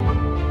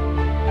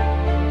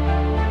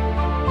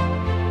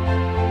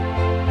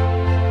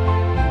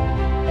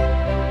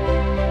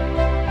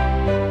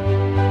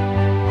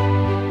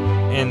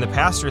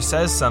pastor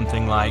says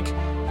something like,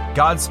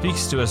 God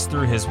speaks to us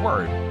through his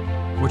word,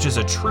 which is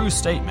a true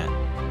statement,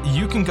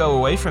 you can go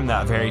away from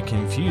that very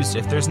confused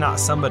if there's not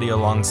somebody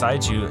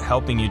alongside you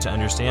helping you to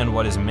understand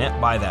what is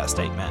meant by that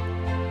statement.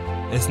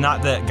 It's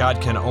not that God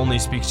can only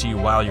speak to you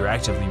while you're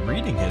actively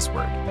reading his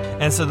word.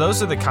 And so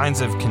those are the kinds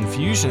of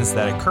confusions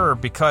that occur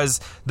because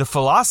the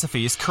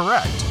philosophy is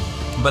correct,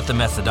 but the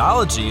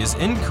methodology is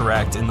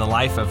incorrect in the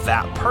life of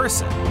that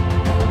person.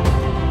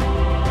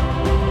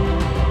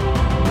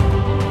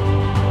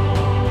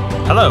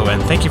 Hello,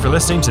 and thank you for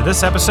listening to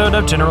this episode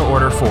of General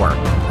Order 4.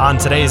 On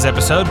today's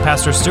episode,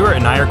 Pastor Stuart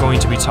and I are going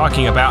to be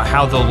talking about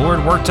how the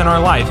Lord worked in our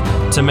life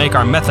to make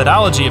our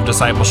methodology of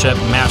discipleship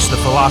match the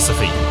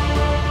philosophy.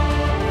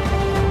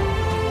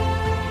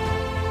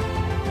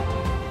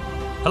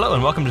 Hello,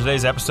 and welcome to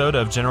today's episode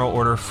of General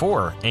Order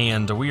 4,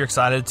 and we are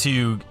excited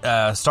to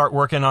start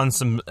working on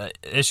some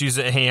issues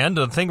at hand.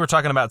 The thing we're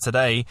talking about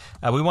today,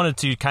 we wanted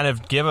to kind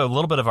of give a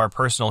little bit of our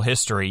personal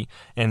history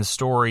and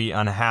story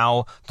on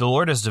how the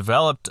Lord has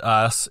developed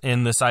us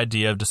in this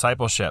idea of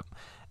discipleship.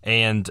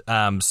 And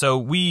so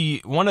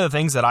one of the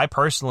things that I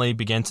personally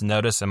began to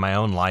notice in my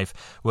own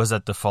life was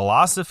that the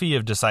philosophy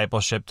of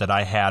discipleship that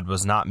I had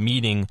was not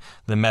meeting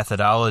the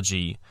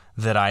methodology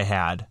that I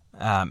had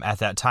at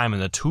that time,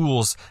 and the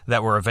tools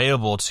that were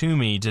available to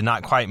me did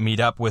not quite meet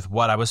up with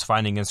what I was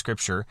finding in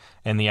Scripture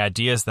and the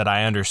ideas that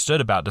I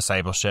understood about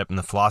discipleship and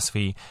the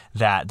philosophy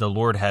that the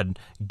Lord had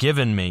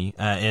given me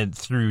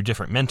through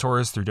different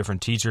mentors, through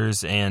different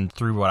teachers, and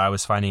through what I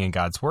was finding in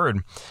God's Word.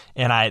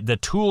 And the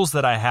tools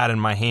that I had in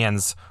my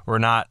hands were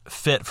not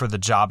fit for the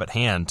job at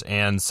hand.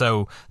 And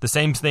so the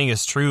same thing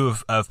is true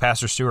of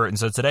Pastor Stuart. And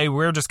so today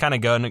we're just kind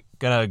of going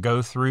to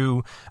go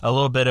through a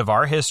little bit of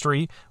our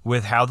history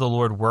with how the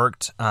Lord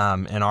worked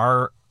in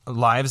our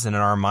lives and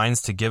in our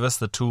minds to give us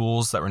the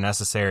tools that were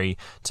necessary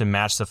to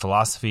match the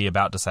philosophy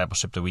about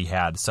discipleship that we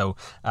had. So,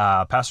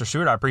 Pastor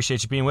Stuart, I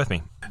appreciate you being with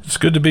me. It's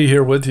good to be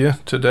here with you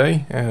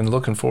today and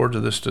looking forward to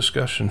this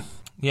discussion.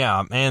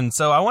 Yeah, and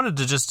so I wanted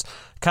to just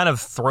kind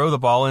of throw the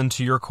ball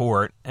into your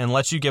court and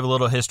let you give a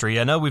little history.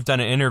 I know we've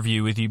done an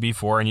interview with you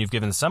before, and you've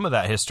given some of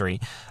that history,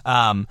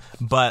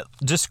 but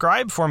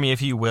describe for me,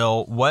 if you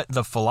will, what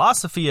the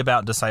philosophy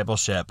about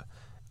discipleship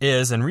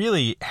is and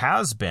really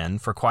has been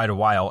for quite a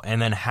while,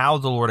 and then how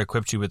the Lord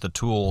equipped you with the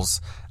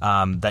tools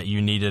that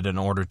you needed in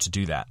order to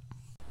do that.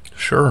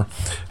 Sure.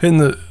 In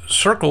the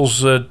circles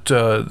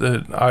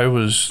that I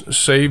was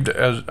saved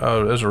as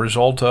a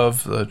result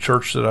of, the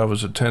church that I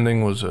was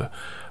attending was a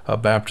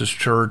Baptist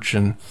church,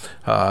 and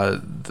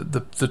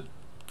the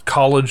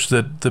college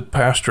that the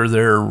pastor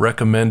there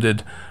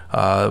recommended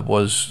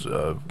was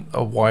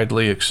a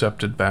widely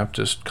accepted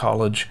Baptist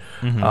college.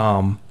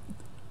 Mm-hmm.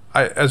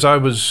 As I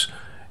was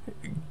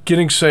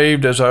getting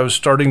saved, as I was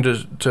starting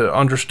to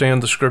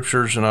understand the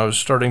Scriptures, and I was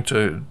starting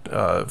to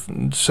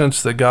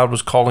sense that God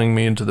was calling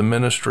me into the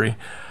ministry,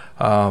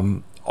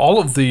 all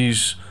of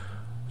these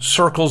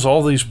circles,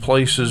 all these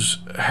places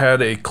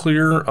had a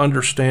clear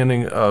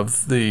understanding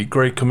of the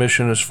Great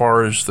Commission as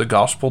far as the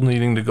gospel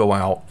needing to go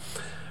out,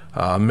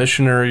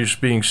 missionaries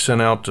being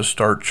sent out to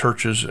start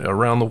churches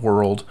around the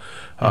world,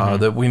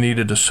 that we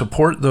needed to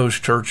support those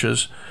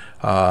churches,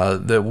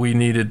 that we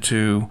needed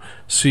to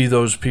see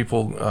those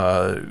people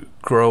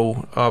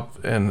grow up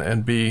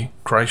and be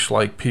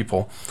Christ-like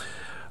people.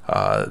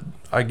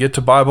 I get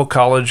to Bible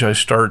college, I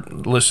start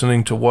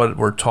listening to what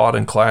we're taught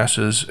in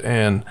classes,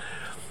 and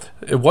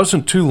it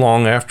wasn't too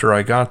long after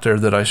I got there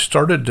that I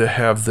started to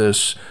have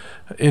this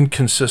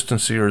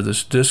inconsistency or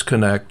this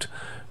disconnect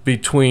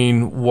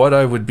between what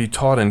I would be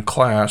taught in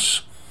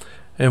class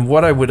and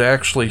what I would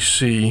actually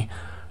see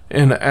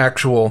in the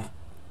actual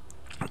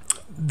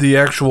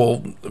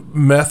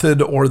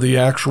method or the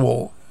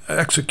actual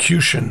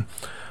execution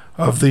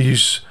of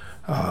these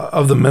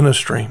of the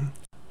ministry.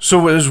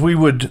 So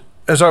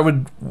as I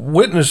would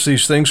witness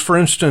these things, for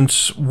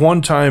instance,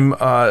 one time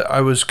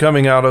I was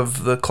coming out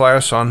of the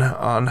class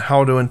on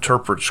how to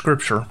interpret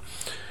Scripture,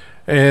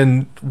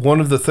 and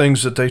one of the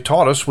things that they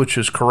taught us, which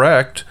is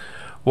correct,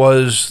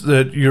 was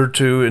that you're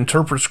to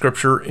interpret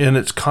Scripture in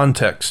its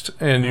context,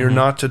 and you're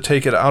not to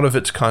take it out of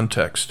its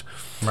context.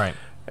 Right.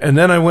 And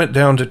then I went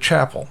down to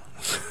chapel,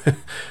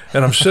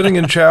 and I'm sitting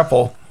in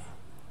chapel,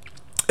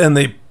 and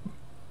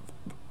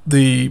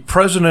the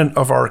president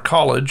of our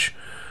college,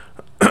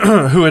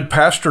 who had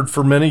pastored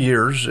for many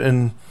years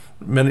in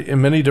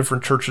many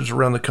different churches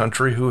around the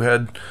country, who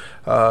had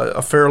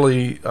a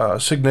fairly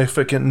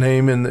significant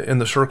name in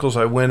the circles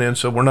I went in,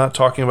 so we're not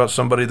talking about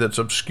somebody that's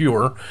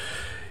obscure.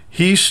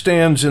 He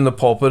stands in the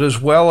pulpit,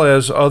 as well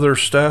as other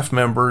staff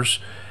members,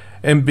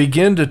 and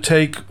begin to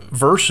take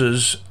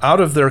verses out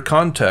of their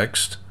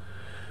context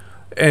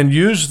and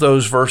use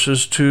those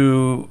verses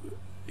to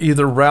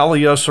either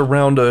rally us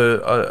around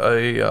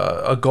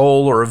a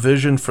goal or a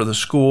vision for the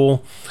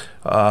school,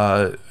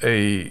 to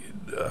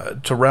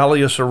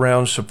rally us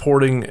around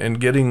supporting and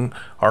getting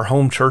our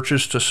home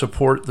churches to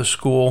support the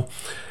school.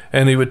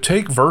 And he would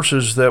take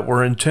verses that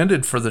were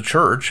intended for the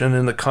church and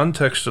in the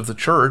context of the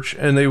church,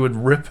 and they would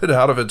rip it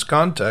out of its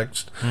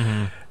context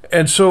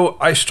And so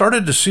I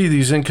started to see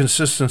these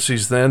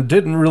inconsistencies then,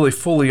 didn't really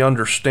fully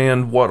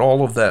understand what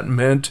all of that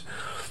meant,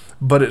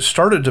 but it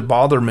started to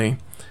bother me.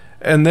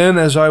 And then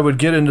as I would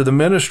get into the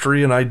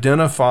ministry and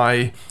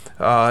identify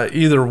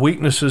either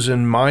weaknesses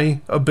in my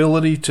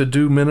ability to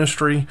do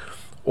ministry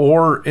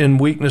or in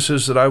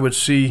weaknesses that I would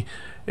see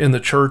in the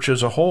church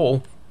as a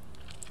whole,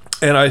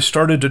 and I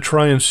started to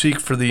try and seek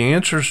for the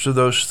answers to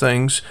those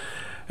things.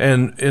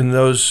 And in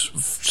those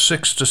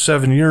 6 to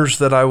 7 years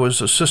that I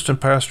was assistant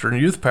pastor and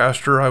youth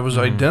pastor, I was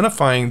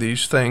identifying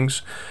these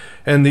things,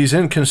 and these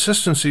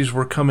inconsistencies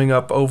were coming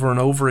up over and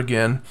over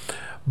again.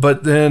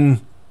 But then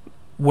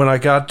when I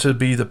got to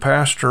be the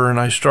pastor and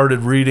I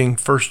started reading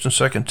 1st and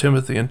 2nd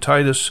Timothy and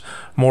Titus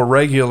more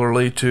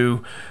regularly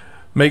to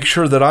make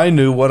sure that I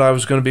knew what I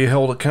was going to be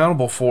held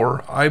accountable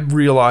for, I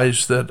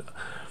realized that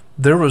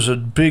there was a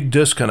big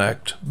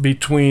disconnect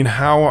between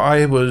how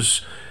I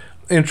was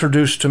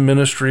introduced to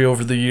ministry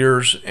over the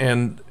years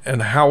and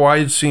how I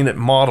had seen it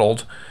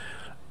modeled.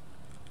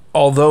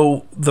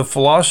 Although the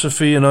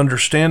philosophy and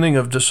understanding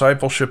of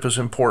discipleship is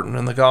important,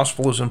 and the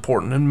gospel is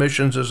important, and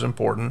missions is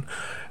important,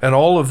 and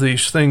all of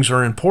these things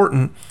are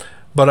important,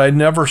 but I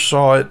never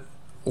saw it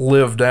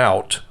lived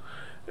out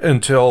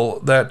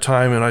until that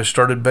time, and I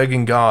started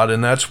begging God,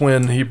 and that's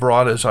when He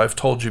brought, as I've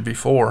told you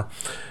before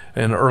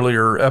in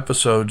earlier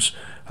episodes,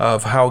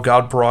 of how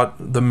God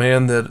brought the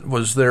man that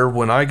was there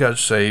when I got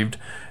saved,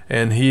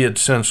 and he had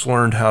since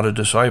learned how to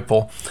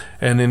disciple.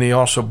 And then He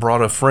also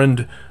brought a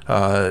friend,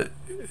 not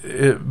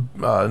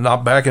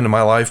back into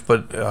my life,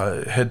 but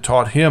had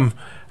taught him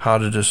how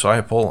to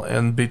disciple.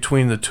 And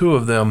between the two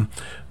of them,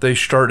 they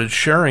started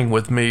sharing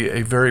with me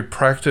a very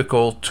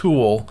practical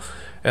tool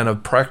and a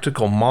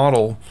practical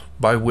model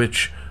by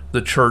which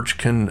the church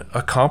can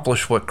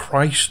accomplish what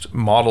Christ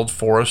modeled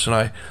for us. And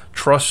I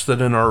trust that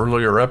in our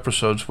earlier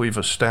episodes, we've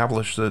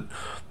established that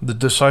the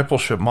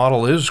discipleship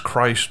model is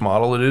Christ's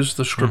model. It is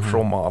the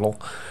scriptural model.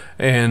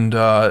 And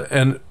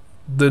the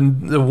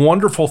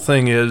wonderful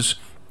thing is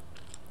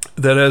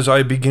that as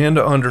I began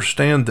to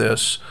understand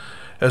this,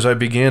 as I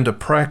began to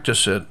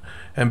practice it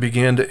and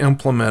began to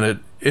implement it,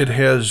 it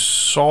has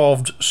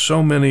solved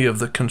so many of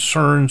the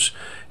concerns.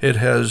 It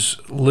has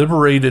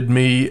liberated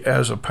me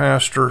as a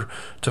pastor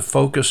to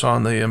focus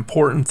on the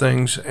important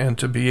things and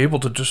to be able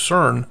to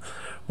discern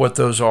what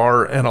those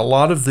are. And a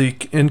lot of the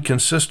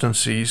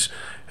inconsistencies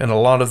and a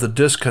lot of the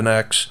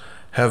disconnects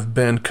have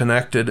been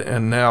connected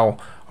and now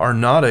are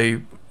not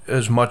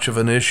as much of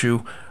an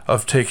issue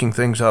of taking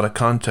things out of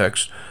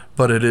context,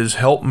 but it has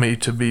helped me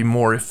to be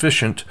more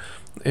efficient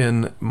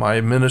in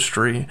my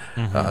ministry.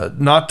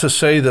 Not to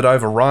say that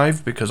I've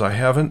arrived, because I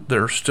haven't.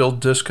 There are still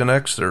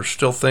disconnects. There are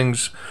still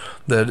things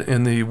that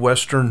in the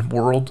Western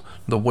world,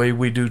 the way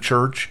we do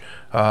church,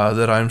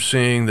 that I'm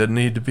seeing that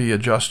need to be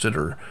adjusted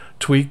or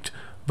tweaked.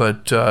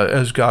 But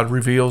as God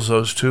reveals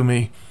those to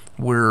me,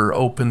 we're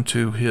open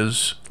to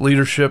His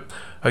leadership.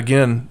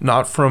 Again,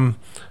 not from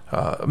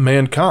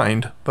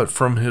mankind, but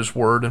from His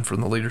Word and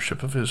from the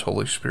leadership of His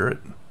Holy Spirit.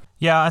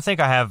 Yeah, I think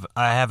I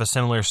have a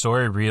similar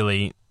story,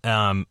 really.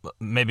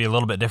 Maybe a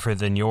little bit different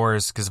than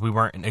yours because we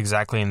weren't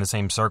exactly in the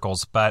same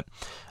circles. But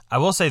I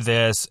will say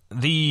this: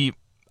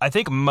 I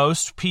think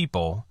most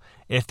people,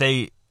 if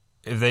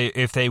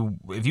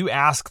you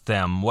ask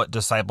them what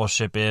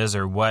discipleship is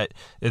or what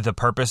the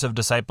purpose of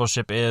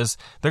discipleship is,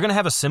 they're going to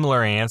have a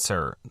similar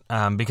answer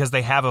because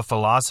they have a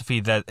philosophy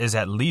that is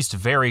at least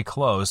very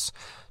close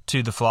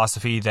to the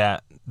philosophy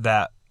that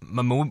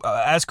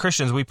as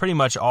Christians, we pretty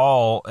much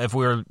all, if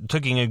we're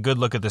taking a good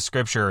look at the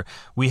Scripture,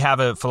 we have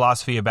a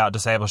philosophy about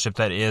discipleship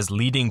that is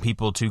leading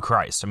people to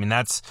Christ. I mean,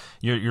 that's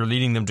you're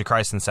leading them to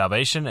Christ in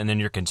salvation, and then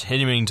you're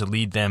continuing to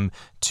lead them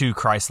to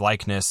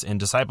Christ-likeness in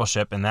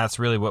discipleship, and that's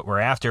really what we're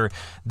after.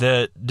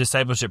 The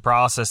discipleship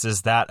process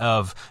is that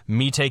of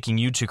me taking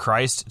you to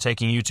Christ,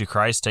 taking you to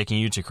Christ, taking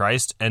you to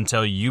Christ,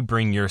 until you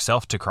bring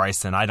yourself to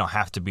Christ, and I don't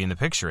have to be in the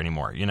picture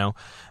anymore, you know?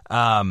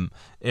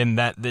 In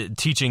that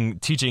teaching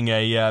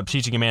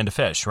a man to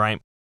fish, right?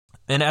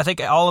 And I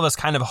think all of us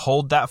kind of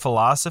hold that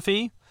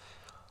philosophy,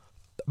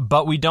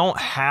 but we don't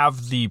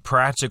have the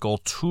practical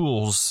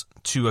tools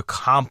to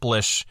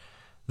accomplish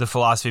the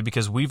philosophy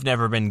because we've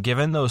never been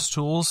given those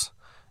tools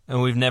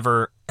and we've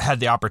never had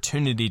the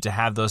opportunity to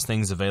have those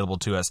things available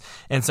to us.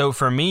 And so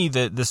for me,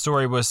 the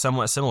story was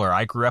somewhat similar.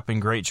 I grew up in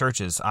great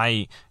churches.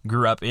 I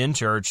grew up in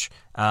church.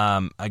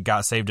 I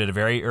got saved at a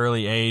very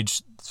early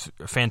age.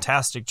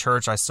 Fantastic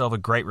church. I still have a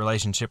great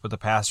relationship with the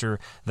pastor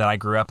that I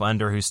grew up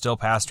under who's still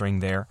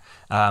pastoring there.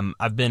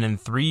 I've been in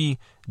 3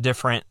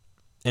 different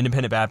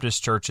independent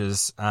Baptist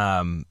churches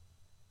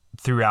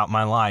throughout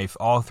my life.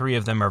 All 3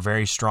 of them are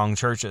very strong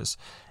churches,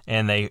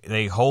 and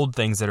they hold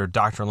things that are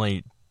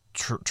doctrinally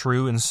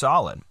true and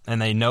solid,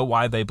 and they know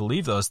why they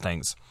believe those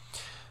things.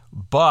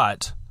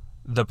 But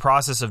the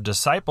process of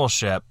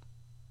discipleship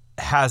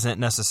hasn't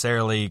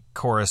necessarily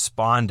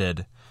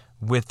corresponded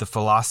with the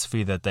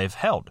philosophy that they've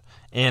held.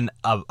 And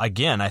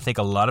again, I think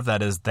a lot of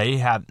that is they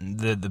have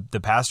the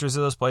pastors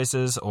of those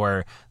places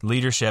or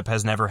leadership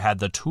has never had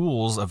the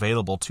tools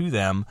available to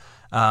them,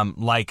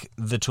 like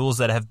the tools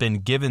that have been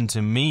given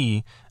to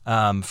me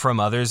from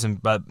others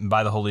and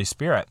by the Holy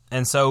Spirit.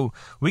 And so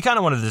we kind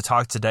of wanted to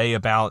talk today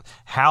about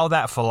how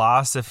that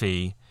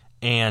philosophy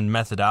and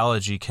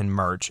methodology can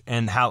merge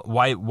and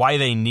why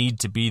they need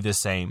to be the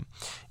same.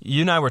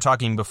 You and I were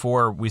talking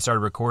before we started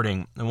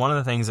recording, and one of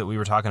the things that we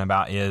were talking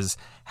about is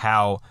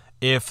how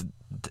if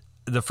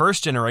the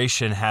first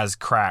generation has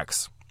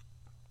cracks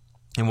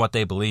in what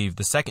they believe,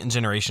 the second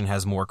generation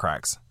has more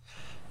cracks.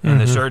 And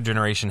the third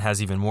generation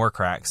has even more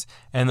cracks.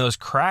 And those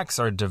cracks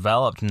are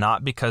developed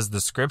not because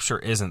the scripture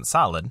isn't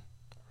solid.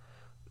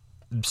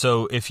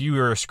 So if you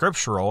are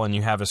scriptural and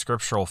you have a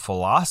scriptural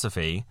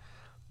philosophy,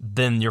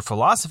 then your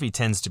philosophy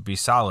tends to be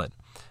solid.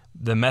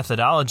 The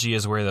methodology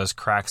is where those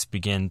cracks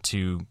begin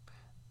to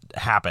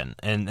happen.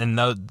 And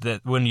that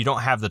when you don't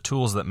have the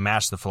tools that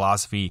match the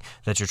philosophy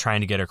that you're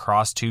trying to get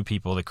across to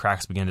people, the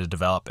cracks begin to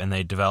develop, and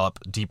they develop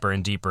deeper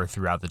and deeper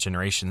throughout the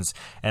generations.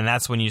 And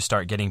that's when you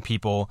start getting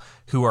people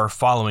who are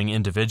following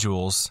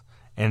individuals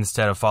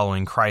instead of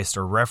following Christ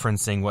or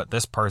referencing what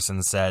this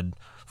person said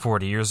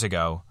 40 years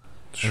ago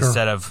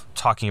instead of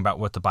talking about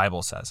what the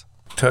Bible says.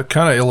 To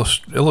kind of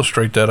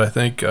illustrate that, I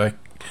think I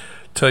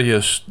tell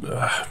you,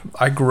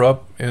 I grew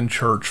up in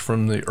church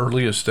from the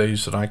earliest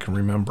days that I can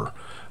remember.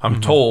 I'm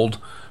told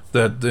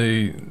that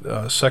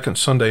the second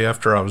Sunday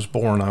after I was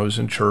born, I was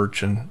in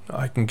church, and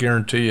I can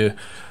guarantee you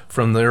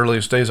from the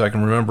earliest days I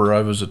can remember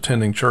I was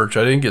attending church.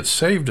 I didn't get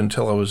saved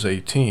until I was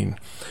 18,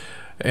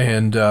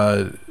 and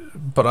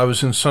but I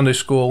was in Sunday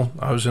school.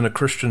 I was in a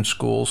Christian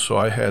school, so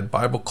I had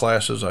Bible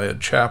classes, I had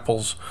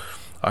chapels,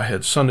 I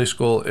had Sunday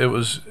school.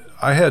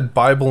 I had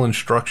Bible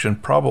instruction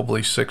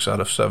probably 6 out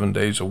of 7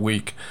 days a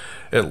week,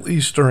 at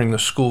least during the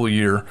school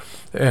year,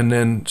 and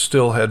then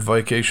still had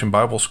vacation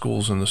Bible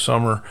schools in the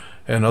summer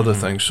and other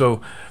things. So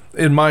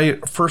in my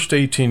first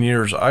 18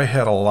 years, I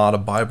had a lot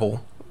of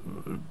Bible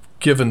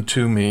given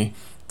to me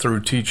through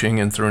teaching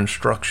and through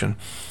instruction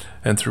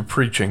and through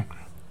preaching.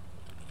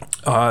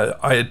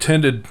 I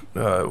attended,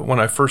 when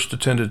I first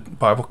attended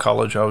Bible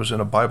college, I was in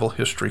a Bible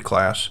history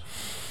class,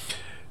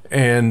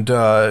 and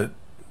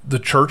the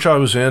church I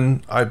was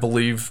in, I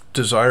believe,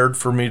 desired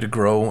for me to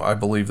grow. I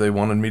believe they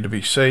wanted me to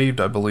be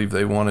saved. I believe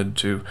they wanted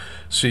to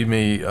see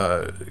me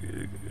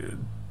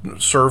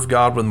serve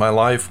God with my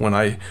life. When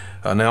I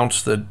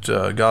announced that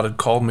God had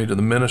called me to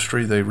the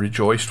ministry, they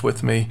rejoiced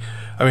with me.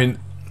 I mean,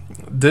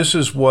 this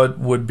is what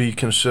would be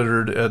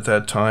considered at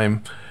that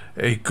time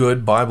a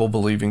good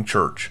Bible-believing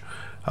church.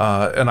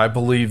 And I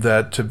believe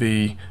that to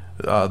be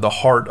the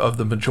heart of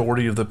the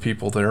majority of the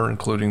people there,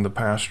 including the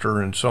pastor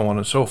and so on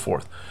and so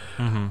forth.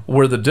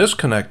 Where the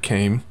disconnect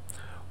came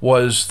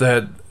was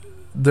that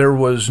there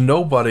was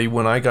nobody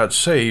when I got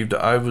saved.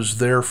 I was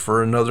there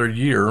for another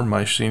year,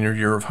 my senior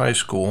year of high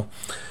school,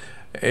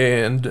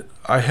 and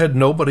I had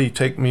nobody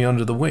take me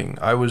under the wing.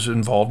 I was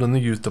involved in the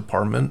youth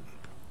department.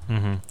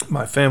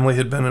 My family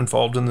had been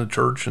involved in the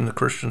church and the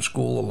Christian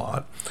school a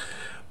lot,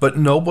 but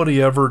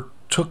nobody ever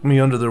took me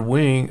under their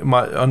wing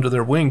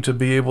to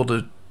be able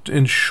to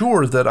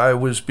ensure that I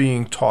was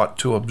being taught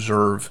to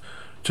observe,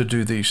 to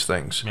do these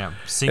things. Yeah,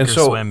 sink or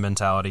swim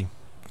mentality.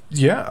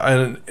 Yeah,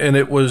 and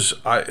it was,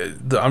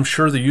 I'm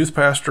sure the youth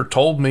pastor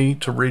told me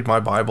to read my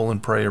Bible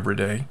and pray every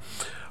day.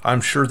 I'm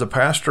sure the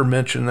pastor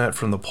mentioned that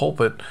from the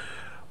pulpit,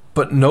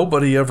 but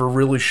nobody ever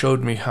really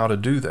showed me how to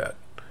do that.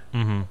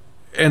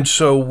 And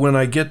so when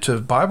I get to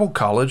Bible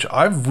college,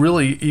 I've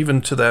really,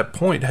 even to that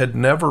point, had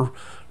never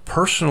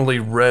personally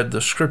read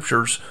the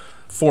scriptures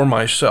for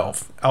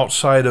myself,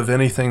 outside of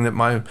anything that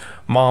my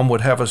mom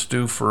would have us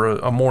do for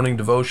a morning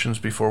devotions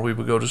before we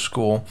would go to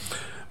school.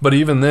 But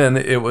even then,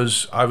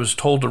 I was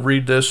told to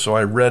read this, so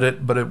I read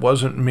it, but it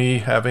wasn't me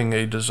having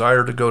a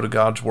desire to go to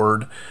God's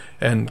Word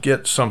and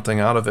get something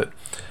out of it.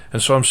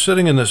 And so I'm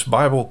sitting in this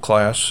Bible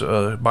class,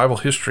 Bible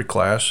history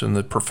class, and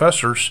the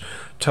professor's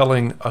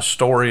telling a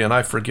story, and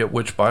I forget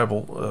which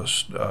Bible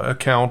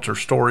account or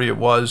story it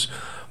was,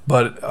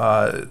 but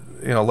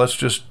let's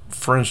just,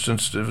 for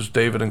instance, it was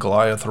David and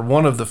Goliath, or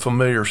one of the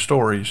familiar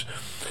stories.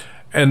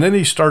 And then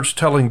he starts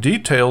telling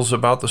details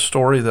about the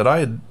story that I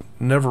had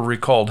never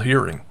recalled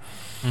hearing.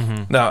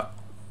 Now,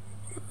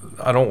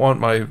 I don't want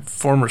my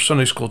former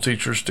Sunday school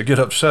teachers to get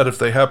upset if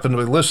they happen to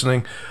be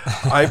listening.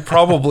 I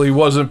probably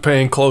wasn't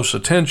paying close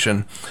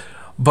attention,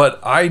 but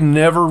I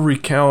never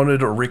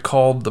recounted or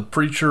recalled the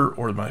preacher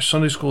or my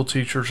Sunday school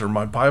teachers or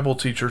my Bible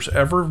teachers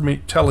ever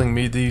telling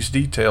me these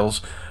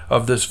details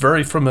of this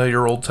very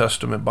familiar Old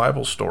Testament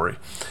Bible story.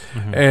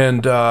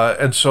 And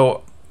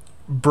so,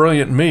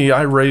 brilliant me,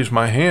 I raised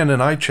my hand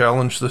and I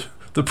challenged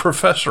the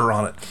professor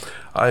on it.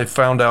 I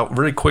found out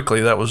very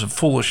quickly that was a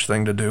foolish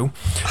thing to do,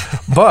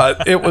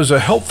 but it was a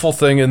helpful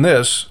thing in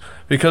this,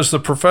 because the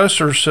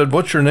professor said,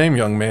 "What's your name,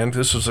 young man?"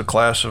 This is a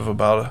class of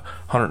about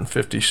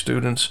 150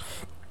 students.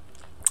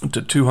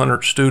 to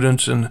 200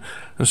 students, and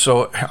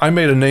so I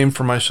made a name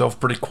for myself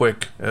pretty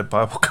quick at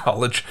Bible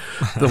college,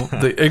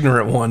 the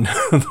ignorant one,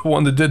 the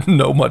one that didn't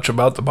know much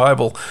about the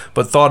Bible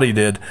but thought he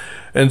did.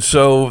 And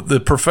so the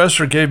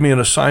professor gave me an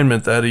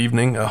assignment that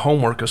evening, a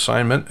homework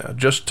assignment,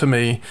 just to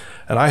me,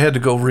 and I had to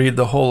go read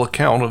the whole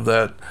account of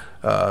that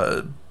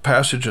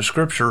passage of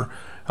Scripture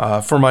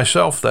for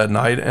myself that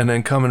night, and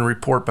then come and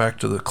report back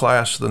to the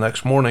class the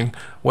next morning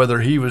whether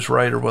he was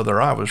right or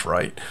whether I was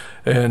right.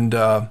 And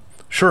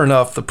sure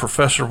enough, the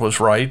professor was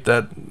right.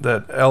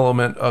 That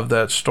element of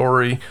that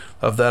story,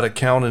 of that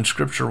account in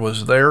Scripture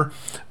was there.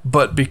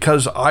 But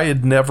because I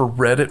had never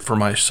read it for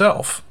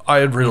myself, I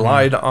had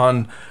relied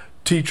on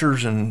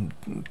teachers and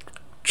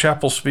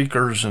chapel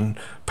speakers and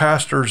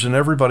pastors and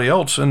everybody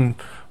else. And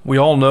we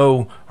all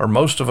know, or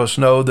most of us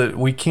know, that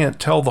we can't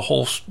tell the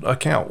whole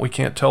account. We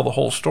can't tell the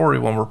whole story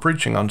when we're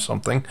preaching on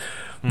something.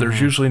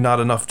 There's usually not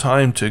enough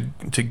time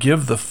to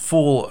give the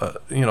full,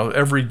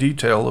 every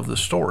detail of the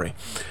story.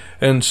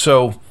 And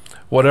so,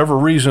 whatever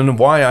reason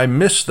why I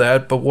missed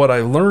that, but what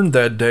I learned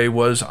that day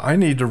was I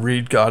need to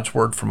read God's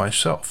Word for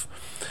myself.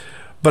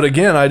 But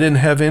again, I didn't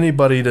have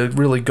anybody to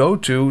really go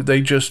to.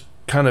 They just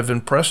kind of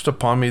impressed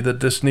upon me that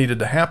this needed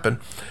to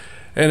happen.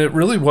 And it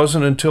really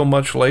wasn't until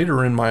much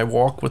later in my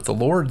walk with the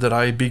Lord that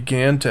I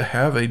began to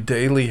have a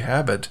daily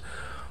habit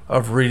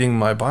of reading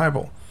my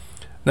Bible.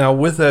 Now,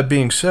 with that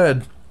being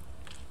said,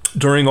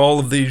 during all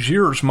of these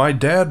years, my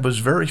dad was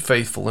very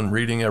faithful in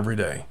reading every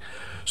day.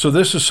 So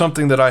this is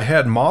something that I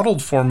had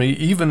modeled for me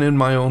even in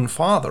my own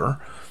father,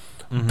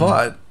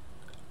 but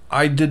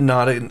I did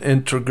not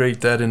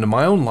integrate that into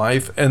my own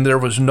life, and there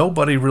was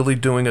nobody really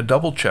doing a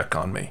double check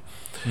on me.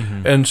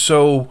 And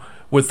so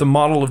with the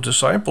model of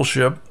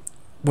discipleship,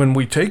 when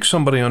we take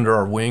somebody under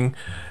our wing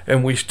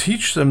and we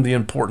teach them the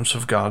importance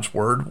of God's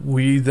Word,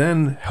 we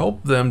then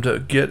help them to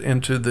get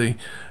into the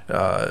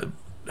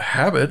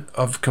habit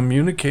of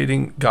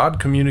God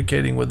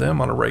communicating with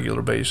them on a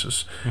regular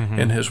basis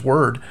in His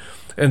Word.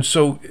 And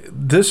so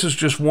this is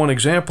just one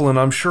example, and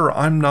I'm sure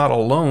I'm not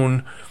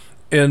alone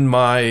in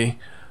my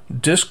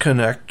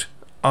disconnect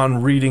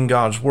on reading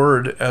God's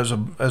Word as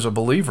a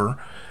believer.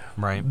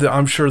 Right.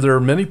 I'm sure there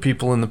are many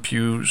people in the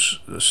pews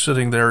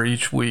sitting there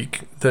each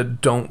week that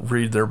don't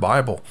read their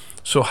Bible.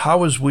 So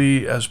how is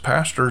we as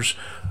pastors,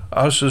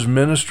 us as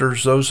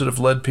ministers, those that have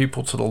led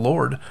people to the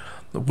Lord,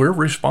 we're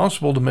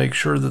responsible to make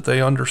sure that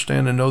they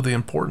understand and know the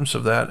importance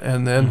of that,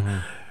 and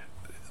then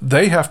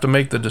they have to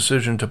make the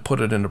decision to put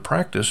it into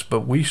practice,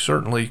 but we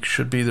certainly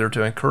should be there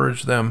to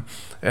encourage them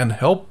and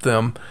help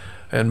them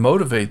and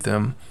motivate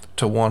them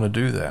to want to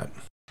do that.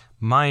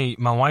 My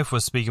wife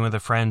was speaking with a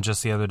friend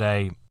just the other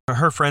day.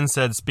 Her friend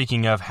said,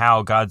 speaking of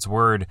how God's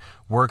Word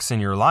works in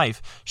your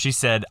life, she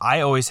said,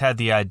 I always had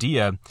the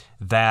idea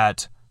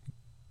that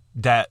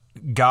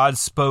God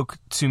spoke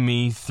to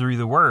me through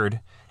the Word.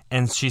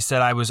 And she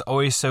said, I was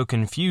always so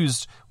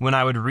confused when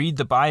I would read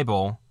the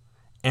Bible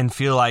and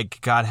feel like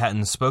God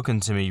hadn't spoken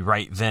to me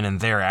right then and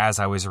there as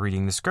I was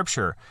reading the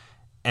Scripture.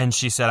 And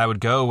she said, I would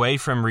go away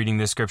from reading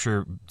the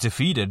Scripture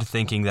defeated,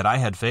 thinking that I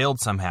had failed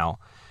somehow.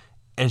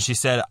 And she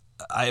said,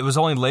 it was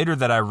only later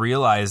that I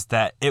realized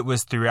that it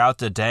was throughout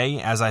the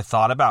day as I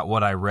thought about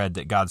what I read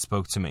that God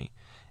spoke to me.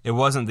 It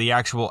wasn't the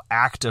actual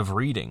act of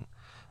reading,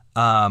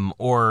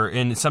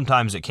 and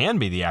sometimes it can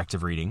be the act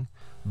of reading,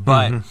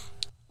 but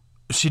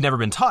she'd never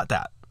been taught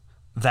that.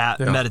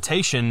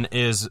 Meditation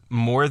is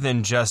more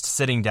than just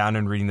sitting down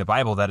and reading the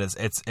Bible. That is,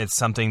 it's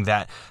something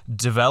that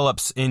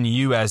develops in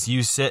you as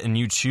you sit and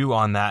you chew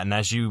on that, and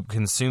as you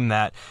consume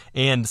that,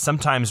 and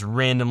sometimes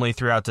randomly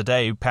throughout the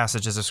day,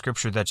 passages of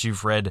Scripture that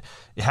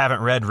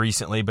haven't read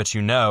recently, but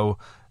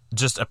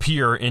just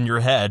appear in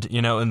your head,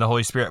 and the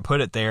Holy Spirit put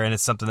it there, and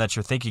it's something that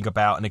you're thinking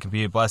about, and it can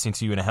be a blessing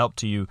to you and a help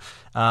to you.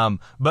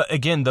 But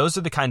again, those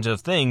are the kinds of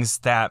things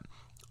that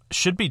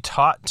should be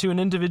taught to an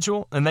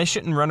individual, and they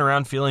shouldn't run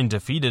around feeling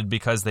defeated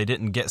because they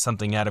didn't get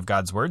something out of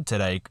God's Word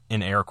today,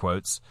 in air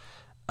quotes.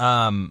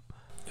 But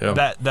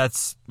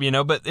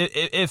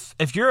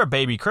if you're a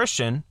baby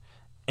Christian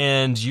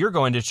and you're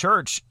going to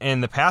church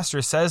and the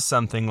pastor says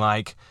something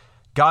like,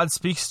 God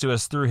speaks to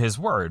us through His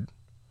Word,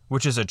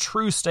 which is a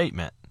true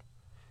statement,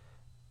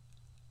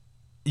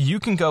 you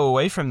can go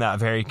away from that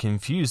very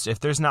confused if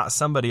there's not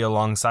somebody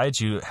alongside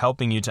you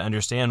helping you to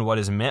understand what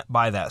is meant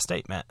by that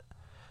statement.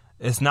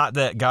 It's not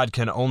that God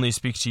can only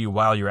speak to you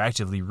while you're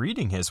actively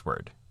reading His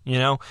Word,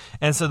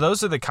 And so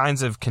those are the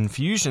kinds of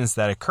confusions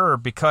that occur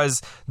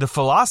because the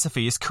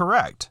philosophy is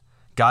correct.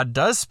 God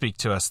does speak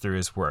to us through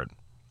His Word.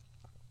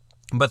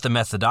 But the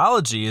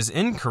methodology is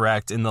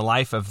incorrect in the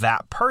life of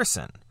that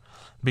person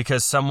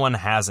because someone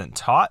hasn't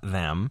taught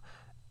them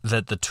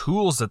that the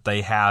tools that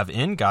they have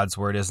in God's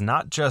Word is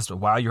not just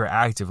while you're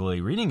actively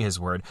reading His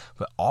Word,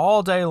 but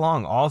all day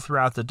long, all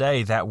throughout the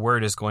day, that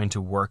Word is going to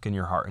work in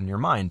your heart and your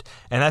mind.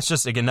 And that's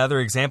just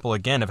another example,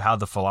 again, of how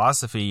the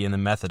philosophy and the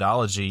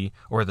methodology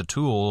or the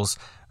tools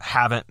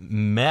haven't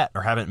met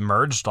or haven't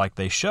merged like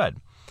they should.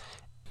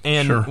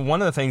 And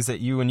one of the things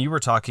that when you were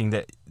talking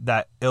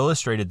that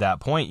illustrated that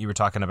point, you were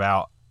talking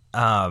about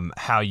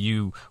how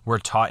you were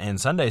taught in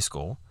Sunday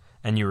school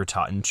and you were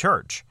taught in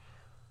church.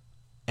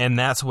 And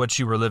that's what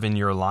you were living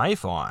your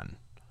life on.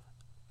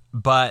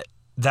 But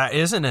that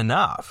isn't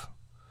enough.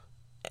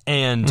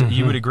 And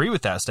you would agree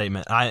with that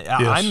statement. Yes.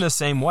 I'm the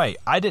same way.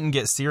 I didn't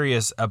get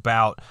serious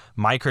about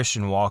my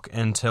Christian walk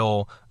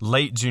until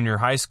late junior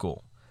high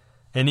school.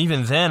 And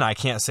even then, I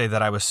can't say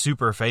that I was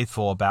super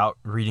faithful about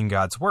reading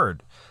God's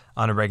Word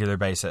on a regular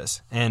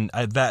basis. And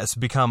that's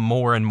become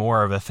more and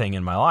more of a thing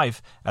in my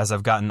life as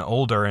I've gotten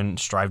older and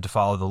strive to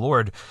follow the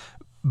Lord.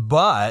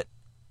 But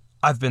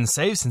I've been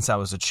saved since I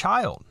was a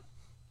child.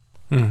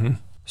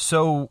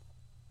 So,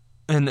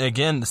 and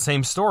again, the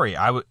same story.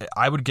 I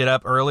would get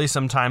up early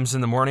sometimes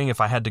in the morning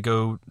if I had to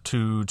go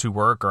to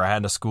work, or I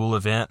had a school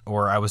event,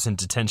 or I was in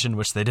detention,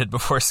 which they did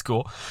before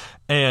school.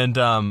 And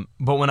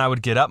but when I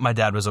would get up, my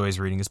dad was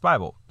always reading his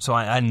Bible. So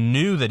I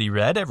knew that he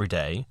read every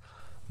day,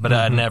 but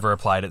I never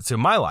applied it to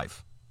my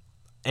life.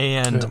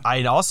 And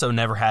I also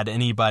never had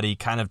anybody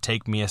kind of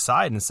take me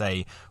aside and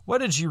say, "What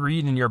did you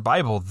read in your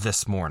Bible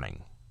this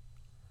morning?"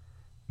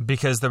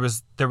 Because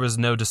there was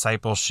no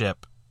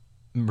discipleship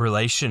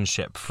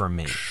relationship for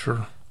me.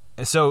 Sure.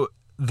 So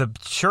the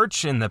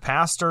church and the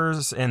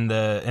pastors and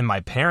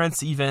my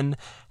parents even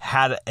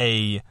had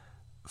a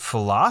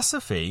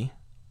philosophy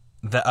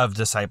of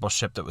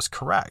discipleship that was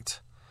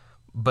correct,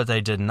 but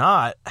they did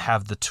not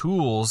have the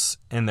tools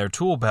in their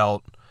tool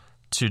belt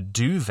to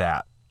do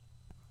that.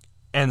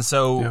 And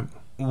so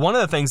one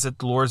of the things that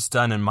the Lord's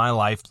done in my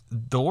life,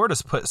 the Lord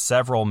has put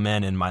several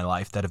men in my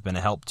life that have been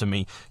a help to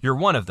me. You're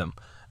one of them.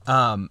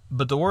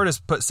 But the Lord has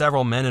put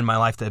several men in my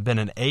life that have been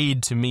an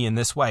aid to me in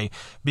this way,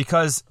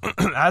 because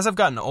as I've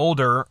gotten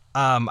older,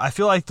 I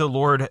feel like the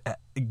Lord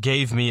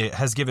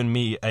has given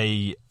me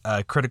a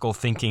critical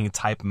thinking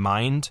type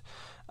mind,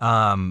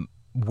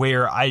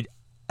 where I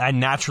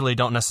naturally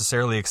don't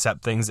necessarily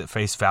accept things at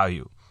face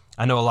value.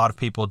 I know a lot of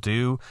people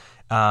do,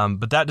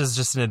 but that is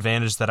just an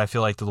advantage that I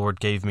feel like the Lord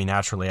gave me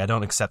naturally. I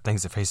don't accept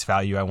things at face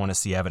value. I want to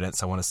see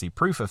evidence. I want to see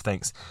proof of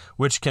things,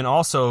 which can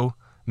also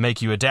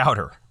make you a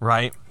doubter,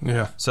 right?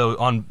 Yeah. So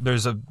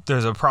there's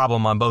a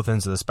problem on both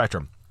ends of the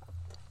spectrum.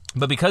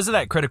 But because of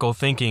that critical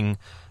thinking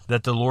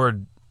that the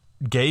Lord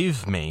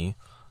gave me,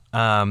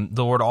 the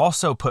Lord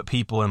also put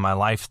people in my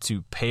life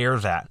to pair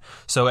that.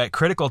 So at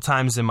critical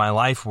times in my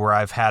life where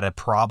I've had a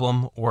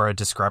problem or a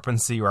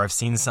discrepancy, or I've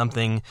seen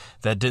something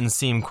that didn't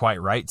seem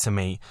quite right to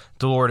me,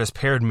 the Lord has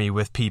paired me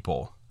with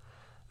people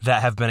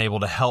that have been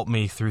able to help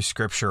me through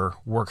Scripture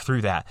work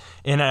through that.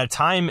 And at a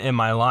time in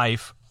my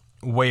life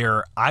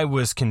where I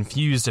was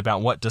confused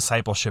about what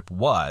discipleship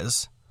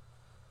was,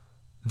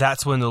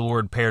 that's when the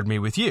Lord paired me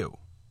with you.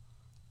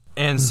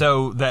 And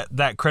so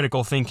that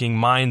critical thinking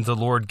mind the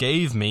Lord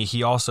gave me,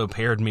 He also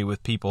paired me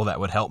with people that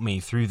would help me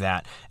through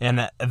that.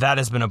 And that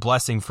has been a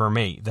blessing for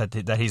me,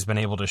 that He's been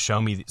able to show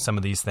me some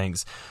of these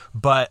things.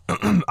 But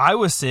I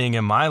was seeing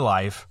in my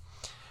life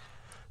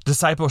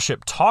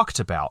discipleship talked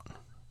about,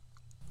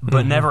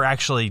 but never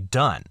actually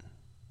done.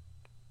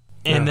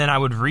 And then I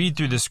would read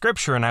through the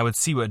Scripture and I would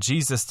see what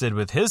Jesus did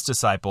with His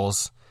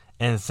disciples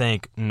and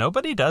think,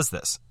 nobody does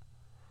this.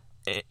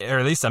 Or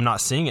at least I'm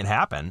not seeing it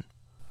happen.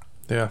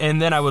 Yeah.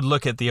 And then I would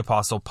look at the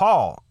Apostle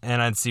Paul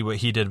and I'd see what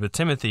he did with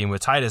Timothy and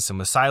with Titus and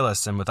with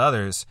Silas and with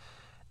others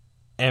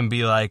and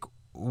be like,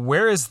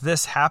 where is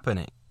this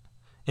happening?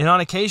 And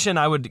on occasion,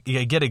 I would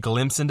get a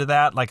glimpse into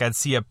that. Like I'd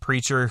see a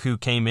preacher who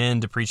came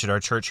in to preach at our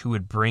church who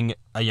would bring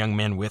a young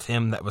man with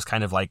him that was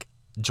kind of like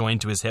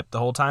joined to his hip the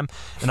whole time.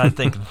 And I'd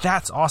think,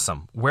 that's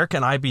awesome. Where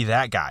can I be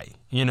that guy?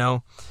 You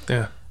know?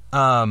 Yeah.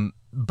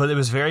 But it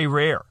was very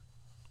rare.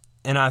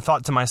 And I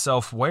thought to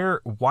myself,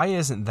 why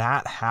isn't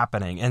that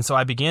happening? And so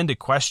I began to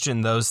question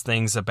those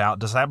things about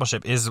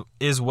discipleship.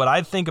 Is what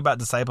I think about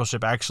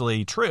discipleship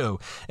actually true?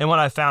 And what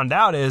I found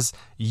out is,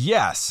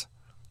 yes,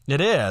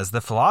 it is. The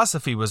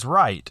philosophy was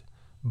right,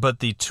 but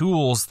the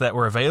tools that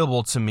were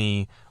available to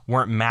me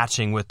weren't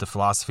matching with the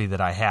philosophy that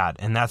I had.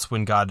 And that's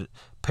when God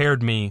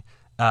paired me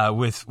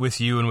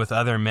with you and with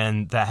other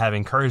men that have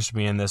encouraged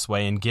me in this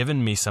way and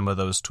given me some of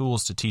those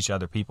tools to teach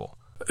other people.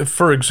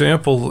 For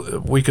example,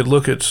 we could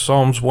look at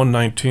Psalms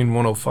 119,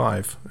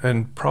 105,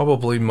 and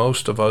probably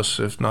most of us,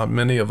 if not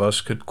many of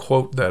us, could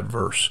quote that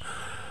verse.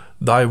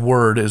 Thy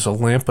word is a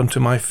lamp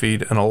unto my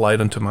feet and a light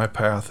unto my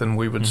path. And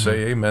we would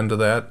say amen to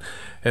that,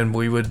 and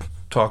we would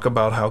talk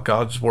about how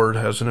God's word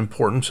has an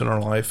importance in our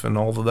life and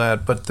all of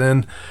that. But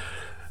then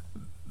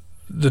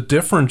the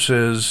difference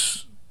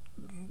is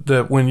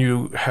that when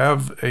you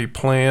have a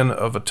plan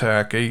of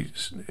attack, a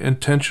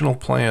intentional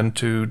plan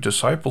to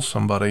disciple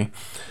somebody,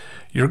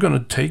 you're going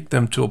to take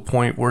them to a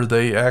point where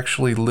they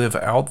actually live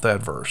out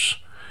that verse.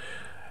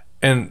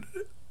 And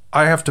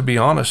I have to be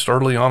honest,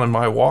 early on in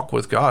my walk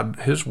with God,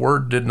 His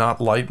word did not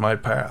light my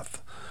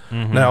path.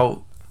 Mm-hmm.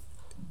 Now,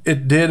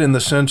 it did in the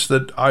sense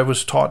that I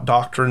was taught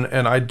doctrine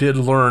and I did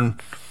learn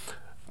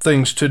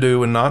things to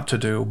do and not to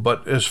do.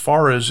 But as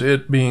far as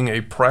it being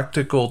a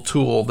practical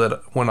tool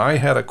that when I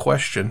had a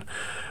question,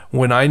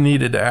 when I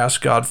needed to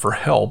ask God for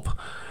help,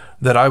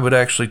 that I would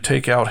actually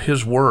take out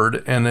His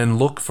word and then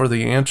look for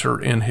the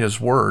answer in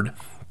His word,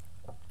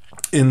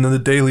 in the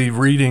daily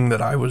reading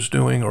that I was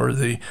doing, or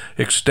the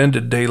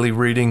extended daily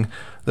reading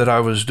that I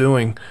was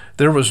doing,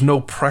 there was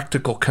no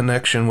practical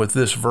connection with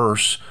this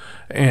verse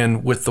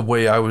and with the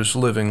way I was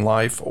living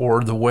life,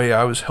 or the way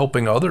I was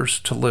helping others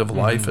to live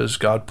life as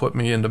God put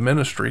me into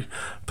ministry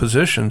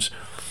positions.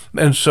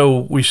 And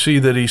so we see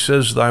that he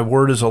says, thy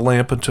word is a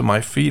lamp unto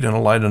my feet and a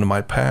light unto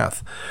my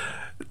path.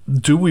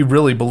 Do we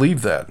really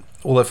believe that?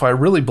 Well, if I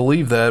really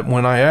believe that,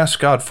 when I ask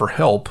God for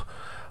help,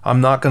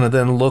 I'm not going to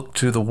then look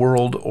to the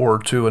world or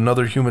to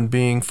another human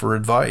being for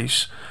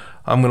advice.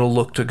 I'm going to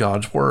look to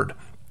God's word.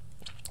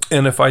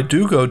 And if I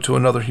do go to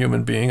another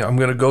human being, I'm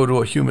going to go to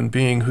a human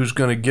being who's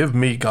going to give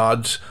me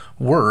God's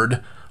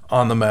word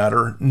on the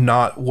matter,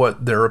 not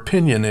what their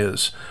opinion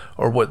is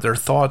or what their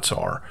thoughts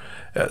are.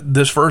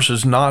 This verse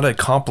is not a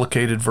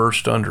complicated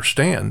verse to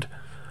understand,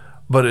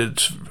 but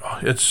it's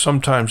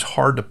sometimes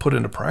hard to put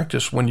into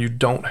practice when you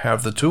don't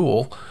have the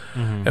tool.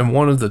 And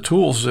one of the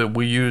tools that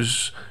we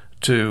use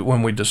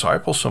when we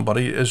disciple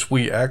somebody is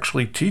we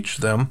actually teach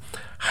them,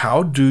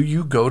 how do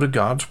you go to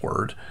God's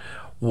word?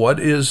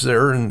 What is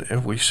there?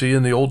 And we see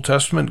in the Old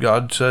Testament,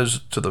 God says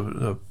to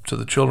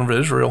the children of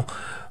Israel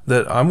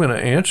that I'm going to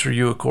answer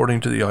you according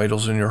to the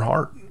idols in your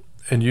heart.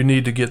 And you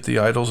need to get the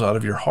idols out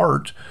of your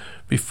heart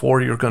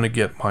before you're going to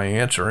get my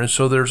answer. And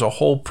so there's a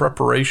whole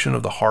preparation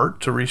of the heart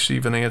to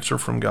receive an answer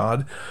from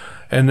God.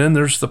 And then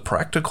there's the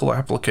practical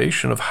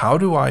application of how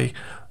do I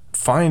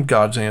find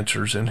God's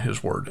answers in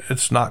his word.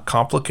 It's not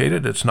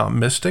complicated. It's not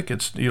mystic.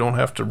 You don't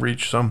have to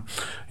reach some,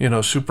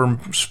 super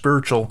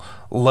spiritual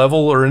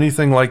level or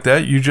anything like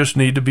that. You just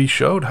need to be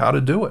showed how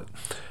to do it.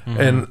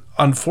 And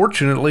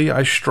unfortunately,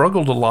 I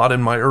struggled a lot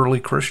in my early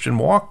Christian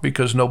walk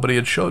because nobody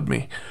had showed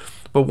me.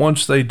 But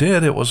once they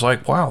did, it was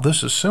like, wow,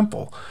 this is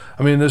simple.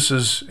 I mean, this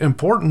is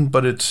important,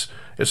 but it's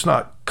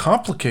not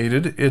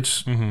complicated.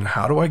 It's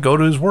how do I go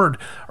to his word?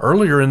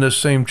 Earlier in this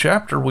same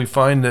chapter, we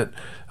find that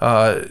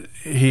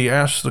he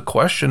asks the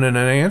question and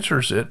then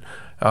answers it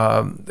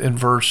in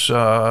verse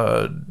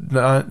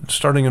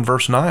starting in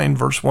verse 9,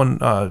 verse 1,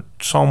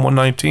 Psalm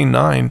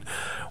 119:9.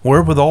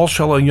 Wherewithal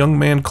shall a young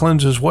man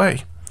cleanse his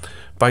way?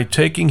 By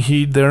taking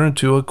heed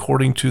thereunto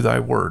according to thy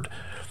word.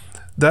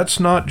 That's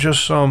not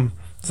just some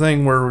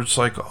thing where it's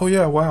like, oh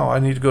yeah, wow, I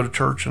need to go to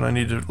church and I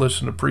need to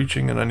listen to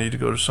preaching and I need to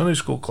go to Sunday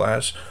school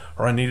class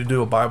or I need to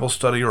do a Bible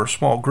study or a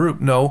small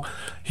group. No,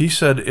 he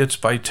said it's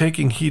by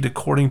taking heed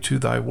according to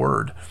thy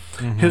word.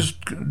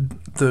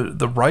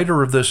 The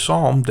writer of this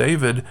psalm,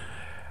 David,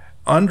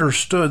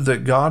 understood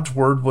that God's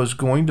word was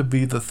going to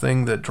be the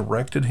thing that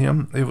directed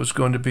him. It was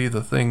going to be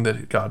the thing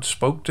that God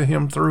spoke to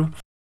him through,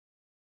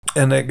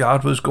 and that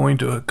God was going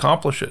to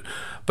accomplish it.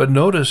 But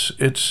notice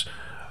it's,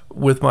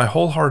 with my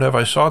whole heart have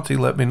I sought thee,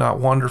 let me not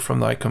wander from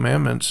thy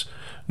commandments.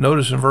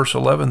 Notice in verse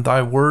 11,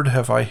 thy word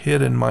have I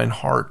hid in mine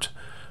heart,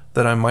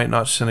 that I might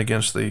not sin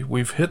against thee.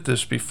 We've hit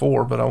this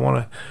before, but I want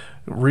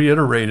to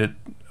reiterate it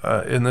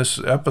in this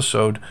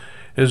episode,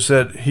 is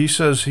that he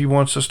says he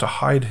wants us to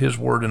hide his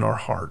word in our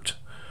heart.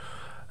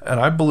 And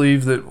I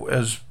believe that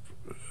as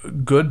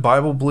good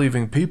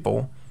Bible-believing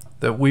people,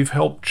 that we've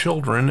helped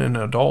children and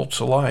adults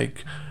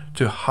alike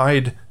to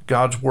hide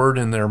God's word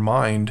in their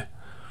mind.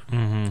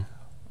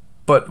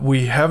 But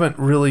we haven't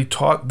really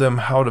taught them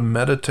how to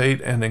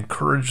meditate and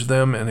encourage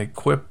them and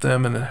equip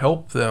them and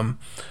help them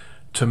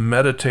to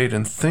meditate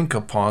and think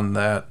upon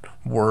that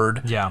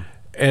word. Yeah.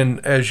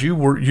 And as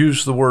you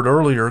used the word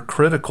earlier,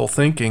 critical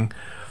thinking.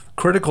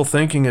 Critical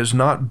thinking is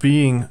not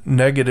being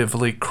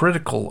negatively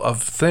critical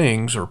of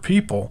things or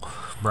people,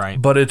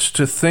 right? But it's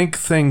to think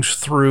things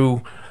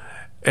through,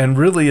 and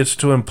really it's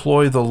to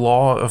employ the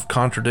law of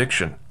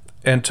contradiction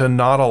and to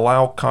not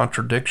allow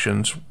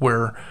contradictions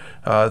where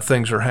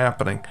things are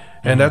happening.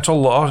 And that's a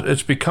law.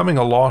 It's becoming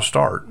a lost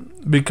art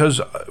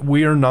because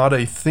we are not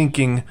a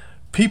thinking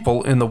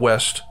people in the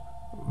West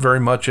very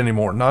much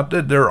anymore. Not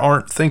that there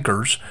aren't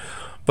thinkers,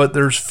 but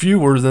there's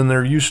fewer than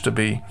there used to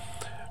be.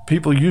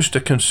 People used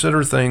to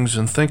consider things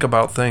and think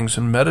about things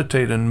and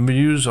meditate and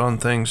muse on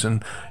things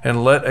and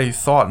let a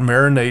thought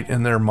marinate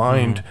in their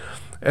mind.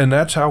 And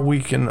that's how we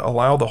can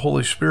allow the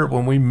Holy Spirit,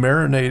 when we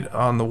marinate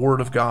on the Word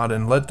of God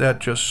and let that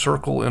just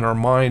circle in our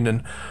mind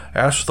and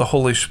ask the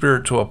Holy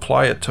Spirit to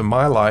apply it to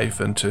my life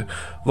and to,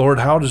 Lord,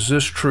 how does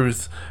this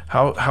truth,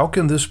 how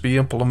can this be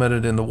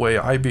implemented in the way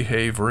I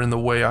behave or in the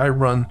way I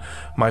run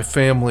my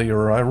family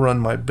or I run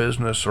my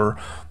business or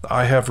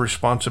I have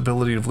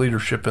responsibility of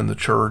leadership in the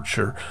church,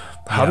 or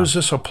how does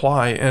this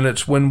apply? And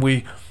it's when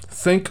we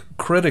think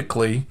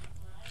critically,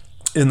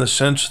 in the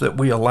sense that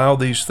we allow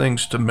these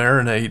things to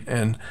marinate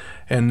and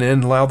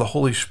then allow the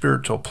Holy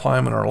Spirit to apply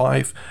them in our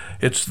life,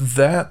 it's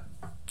that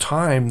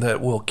time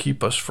that will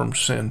keep us from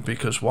sin.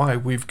 Because why?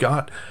 We've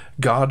got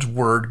God's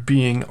word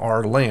being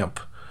our lamp.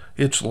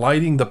 It's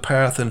lighting the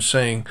path and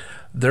saying,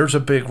 there's a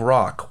big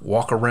rock,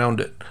 walk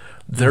around it.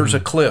 There's a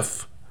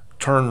cliff,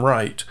 turn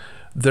right.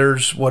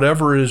 There's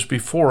whatever is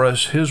before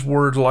us, his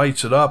word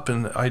lights it up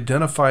and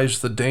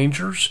identifies the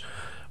dangers,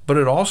 but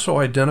it also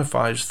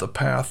identifies the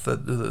path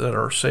that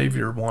our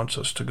Savior wants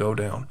us to go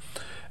down.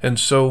 And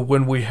so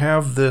when we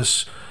have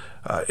this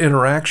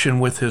interaction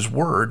with his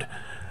word,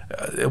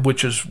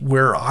 which is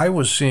where I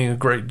was seeing a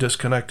great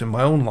disconnect in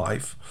my own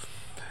life.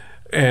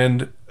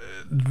 And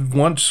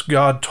once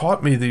God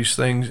taught me these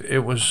things, it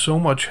was so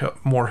much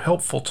more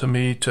helpful to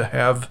me to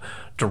have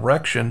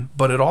direction,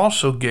 but it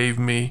also gave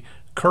me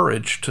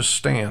courage to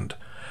stand.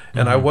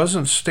 And I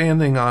wasn't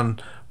standing on,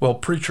 well,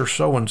 preacher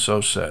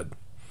so-and-so said,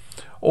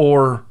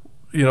 or,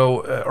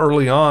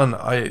 early on,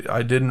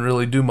 I didn't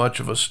really do much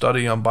of a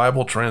study on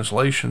Bible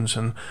translations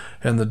and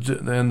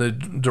the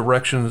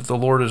direction that the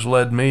Lord has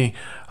led me.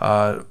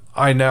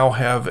 I now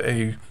have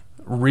a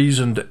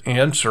reasoned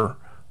answer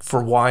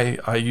for why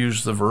I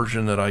use the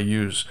version that I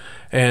use,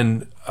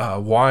 and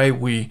why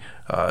we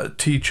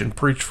teach and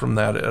preach from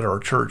that at our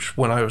church.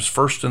 When I was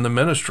first in the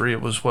ministry,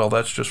 it was, well,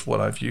 that's just what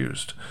I've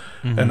used.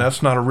 And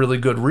that's not a really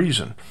good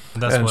reason.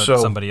 That's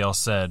what somebody else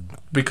said.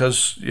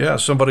 Because,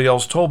 somebody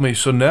else told me.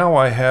 So now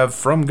I have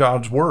from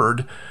God's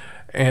Word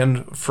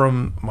and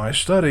from my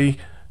study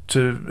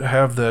to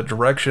have that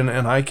direction,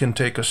 and I can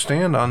take a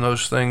stand on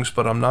those things,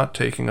 but I'm not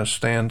taking a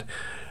stand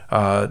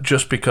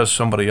just because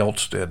somebody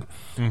else did.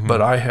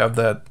 But I have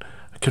that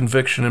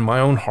conviction in my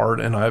own heart,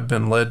 and I've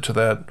been led to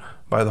that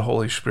by the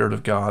Holy Spirit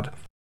of God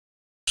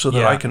so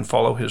that I can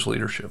follow His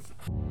leadership.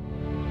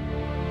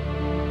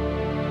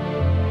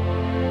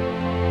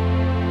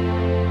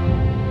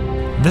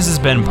 This has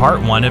been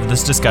part 1 of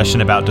this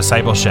discussion about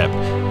discipleship.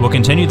 We'll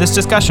continue this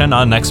discussion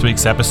on next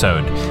week's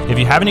episode. If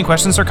you have any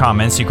questions or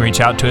comments, you can reach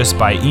out to us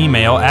by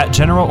email at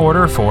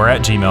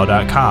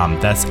generalorder4@gmail.com.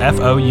 That's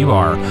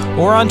FOUR.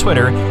 Or on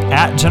Twitter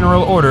at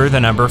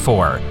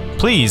generalorder4.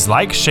 Please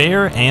like,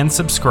 share, and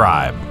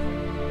subscribe.